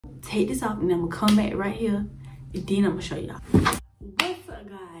take this off and I'm gonna come back right here and then I'm gonna show y'all. What's up,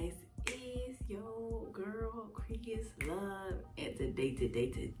 guys? It's your girl Chris Love, and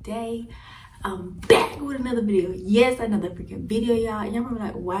today I'm back with another video. Yes, another freaking video, y'all. Y'all probably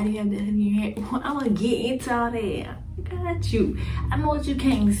like, why do you have that in your hair? Well, I'm gonna get into all that. I got you. I know what you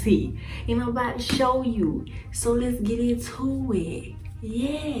can't see, and I'm about to show you. So let's get into it.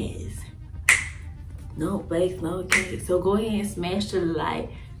 Yes. No face, no case. So go ahead and smash the like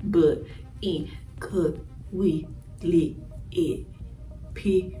button, cause we lit it.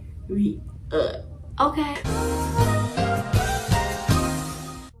 Period. Okay.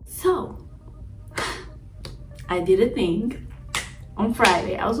 So I did a thing on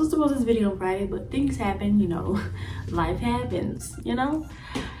Friday. I was supposed to post this video on Friday, but things happen, you know. Life happens, you know.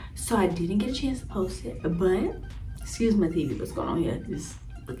 So I didn't get a chance to post it, but excuse my TV, what's going on here? Just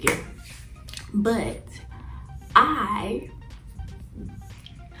look here. But I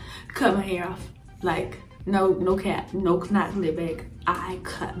cut my hair off. Like, no cap, no not clip back. I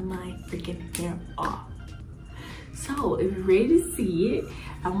cut my freaking hair off. So if you're ready to see it,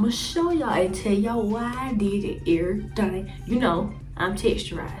 I'm gonna show y'all and tell y'all why I did it every time. You know, I'm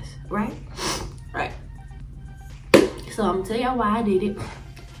texturized, right? Right. So I'm gonna tell y'all why I did it.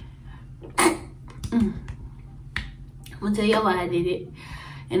 I'm gonna tell y'all why I did it.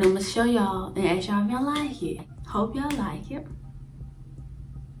 And I'm gonna show y'all and ask y'all if y'all like it. Hope y'all like it.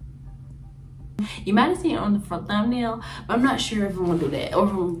 You might have seen it on the front thumbnail, but I'm not sure if I'm gonna do that or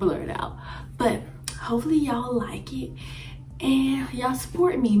if I'm gonna blur it out. But hopefully y'all like it and y'all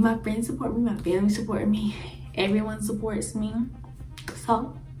support me. My friends support me, my family support me, everyone supports me.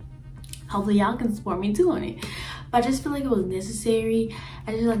 So hopefully y'all can support me too on it. But I just feel like it was necessary.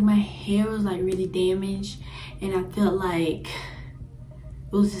 I just feel like my hair was like really damaged, and I felt like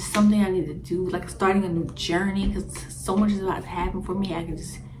it was just something I needed to do, like starting a new journey, because so much is about to happen for me. I can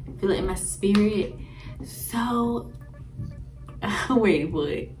just feel it in my spirit. So I'm ready for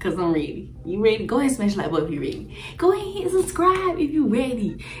it, because I'm ready. You ready? Go ahead and smash the like button if you're ready. Go ahead and hit subscribe if you're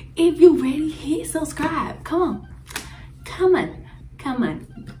ready. If you're ready, hit subscribe. Come on. Come on. Come on.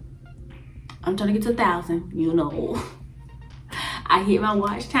 I'm trying to get to 1,000, you know. I hit my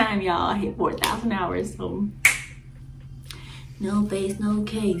watch time, y'all. I hit 4,000 hours, so no face, no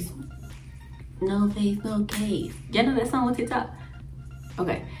case. No face, no case. Y'all know that song on TikTok?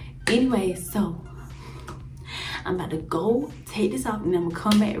 Okay. Anyway, so I'm about to go take this off and I'm gonna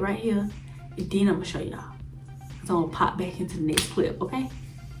come back right here and then I'm gonna show y'all. So I'm gonna pop back into the next clip, okay?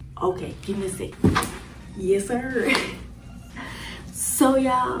 Okay, give me a sec. Yes, sir. So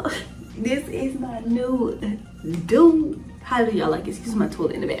y'all, this is my new dude. How do y'all like it? Excuse my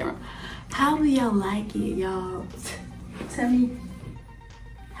toilet in the bathroom. How do y'all like it, y'all? Tell me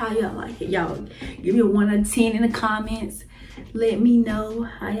how y'all like it. Y'all give me a 1 out of 10 in the comments. Let me know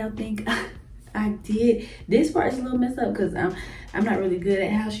how y'all think I did. This part's a little messed up because I'm not really good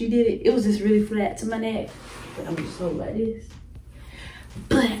at how she did it. It was just really flat to my neck. But I'm just so like this.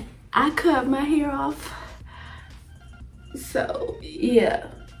 But I cut my hair off. So yeah,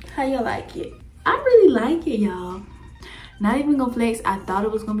 how y'all like it? I really like it, y'all. Not even gonna flex. I thought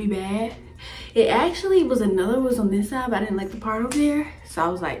it was gonna be bad. It actually was was on this side, but I didn't like the part over there. So I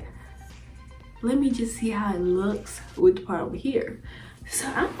was like, let me just see how it looks with the part over here. So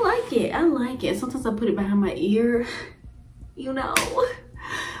I like it. I like it. Sometimes I put it behind my ear, you know.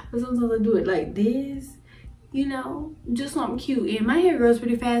 But sometimes I do it like this, you know, just something cute. And my hair grows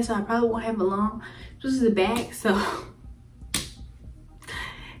pretty fast, so I probably won't have it long. This is the back, so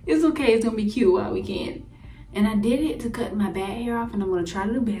it's okay. It's gonna be cute while we can. And I did it to cut my back hair off, and I'm gonna try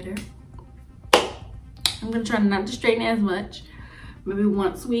to do better. I'm gonna try not to straighten as much. Maybe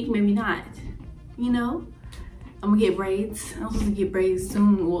once a week, maybe not. You know? I'm gonna get braids. I'm supposed to get braids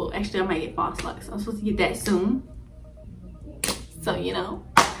soon. Well, actually I might get false locks. I'm supposed to get that soon. So, you know,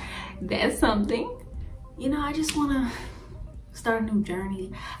 that's something. You know, I just wanna start a new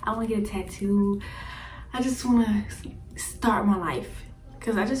journey. I wanna get a tattoo. I just wanna start my life.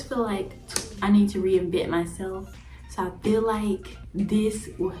 Cause I just feel like I need to reinvent myself. So I feel like this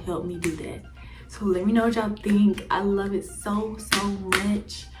will help me do that. So let me know what y'all think. I love it so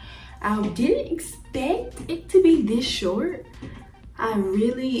much. I didn't expect it to be this short. I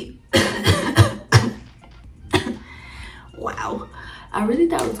really, wow. I really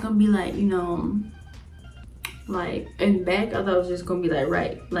thought it was gonna be like, you know, like in the back, I thought it was just gonna be like,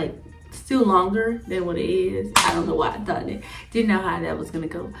 right, like still longer than what it is. I don't know why I thought it. Didn't know how that was gonna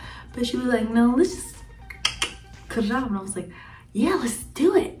go. But she was like, no, let's just cut it off. And I was like, yeah, let's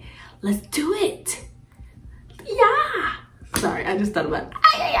do it. Let's do it. Yeah. Sorry, I just thought about it.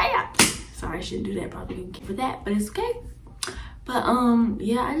 Sorry, I shouldn't do that. Probably didn't keep for that, but it's okay. But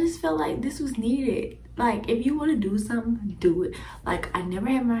yeah, I just felt like this was needed. Like, if you want to do something, do it. Like, I never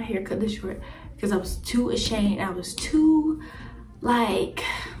had my hair cut this short because I was too ashamed. I was too, like,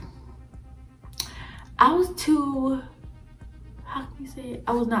 how can you say it?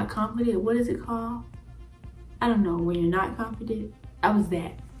 I was not confident. What is it called? I don't know, when you're not confident. I was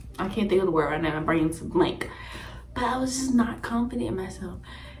that. I can't think of the word right now. My brain's blank. But I was just not confident in myself.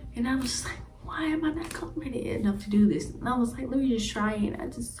 And I was just like, why am I not confident enough to do this? And I was like, let me just try it.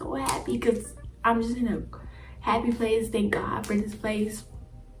 I'm just so happy because I'm just in a happy place. Thank God for this place.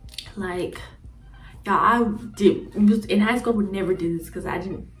 Like, y'all, in high school I would never do this because I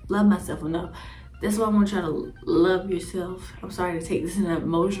didn't love myself enough. That's why I want to try to love yourself. I'm sorry to take this in an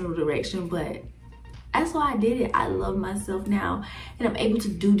emotional direction, but that's why I did it. I love myself now, and I'm able to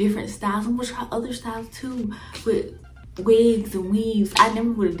do different styles. I'm gonna try other styles too, with wigs and weaves. I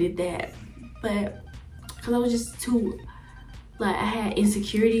never would have did that, but because I was just too, like, I had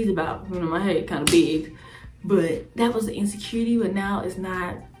insecurities about, you know, my head kind of big, but that was the insecurity. But now it's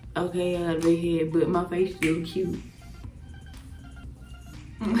not. Okay, I got a big head, but my face is still cute.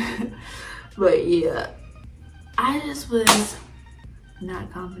 But yeah, I just was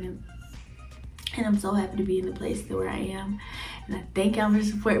not confident. And I'm so happy to be in the place where I am. And I thank y'all for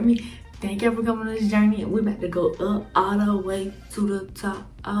supporting me. Thank y'all for coming on this journey. And we're about to go up all the way to the top,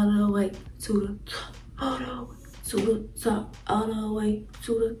 all the way to the top, all the way to the top, all the way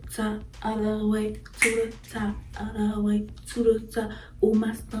to the top, all the way to the top, all the way to the top. Oh,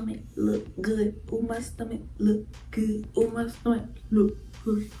 my stomach look good. Oh, my stomach look good. Oh, my stomach look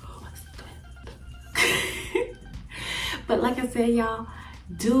good. Oh, my stomach look good. But like I said, y'all,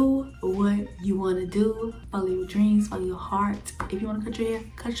 do what you want to do. Follow your dreams, follow your heart. If you want to cut your hair,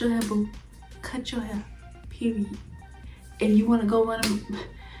 cut your hair, boo. Cut your hair, period. If you want to go run,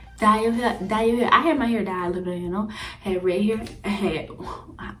 dye your hair, dye your hair. I had my hair dyed a little bit, you know. I had red hair, I had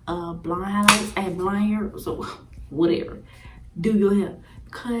blonde highlights, I had blonde hair, so whatever. Do your hair,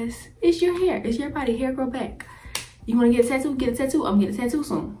 cause it's your hair, it's your body. Hair grow back. You want to get a tattoo? Get a tattoo. I'm getting a tattoo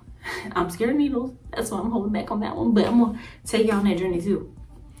soon. I'm scared of needles. That's why I'm holding back on that one. But I'm gonna take y'all on that journey too.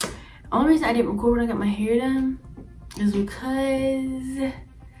 Only reason I didn't record when I got my hair done is because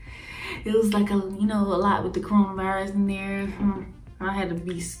it was like a lot with the coronavirus in there. I had to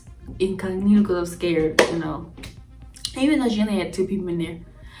be incognito because I was scared, you know. Even though she only had 2 people in there.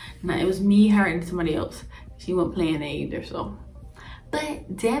 No, it was me, her, and somebody else. She wasn't playing that either, so.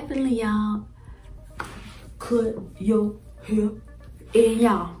 But definitely, y'all, cut your hair. And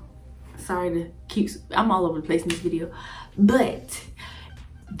y'all, sorry to keep, I'm all over the place in this video, but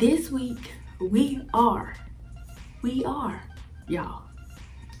this week we are, y'all,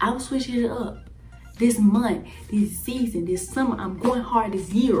 I was switching it up. This month, this season, this summer, I'm going hard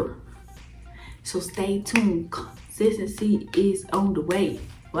this year. So stay tuned. Consistency is on the way.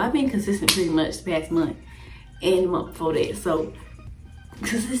 Well, I've been consistent pretty much the past month and the month before that. So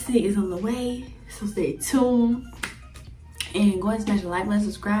consistency is on the way. So stay tuned. And go ahead and smash the like button,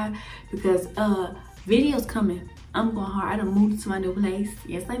 subscribe, because videos coming. I'm going hard. I done moved to my new place.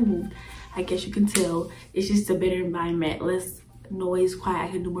 Yes, I moved. I guess you can tell. It's just a better environment, less noise, quiet.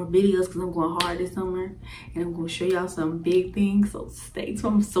 I can do more videos because I'm going hard this summer, and I'm going to show y'all some big things. So stay tuned.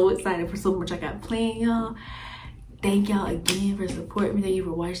 I'm so excited for so much I got planned, y'all. Thank y'all again for supporting me. Thank you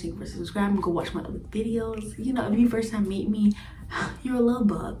for watching, for subscribing. Go watch my other videos. You know, if you first time meet me, you're a love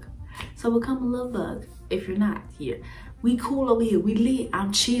bug. So become a love bug if you're not here. We cool over here. We lit.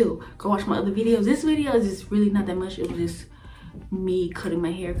 I'm chill. Go watch my other videos. This video is just really not that much. It was just me cutting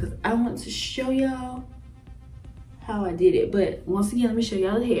my hair because I want to show y'all how I did it. But once again, let me show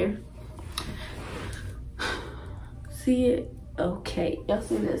y'all the hair. See it? Okay. Y'all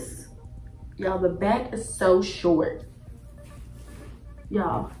see this? Y'all, the back is so short.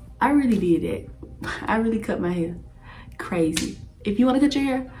 Y'all, I really did it. I really cut my hair. Crazy. If you want to cut your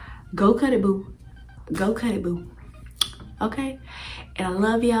hair, go cut it, boo. Go cut it, boo. Okay, and I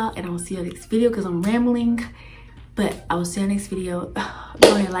love y'all, and I will see you in the next video because I'm rambling, but I will see you in the next video.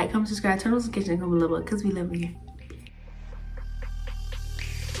 Go ahead, like, comment, subscribe, turn on notifications, and comment below because we love you.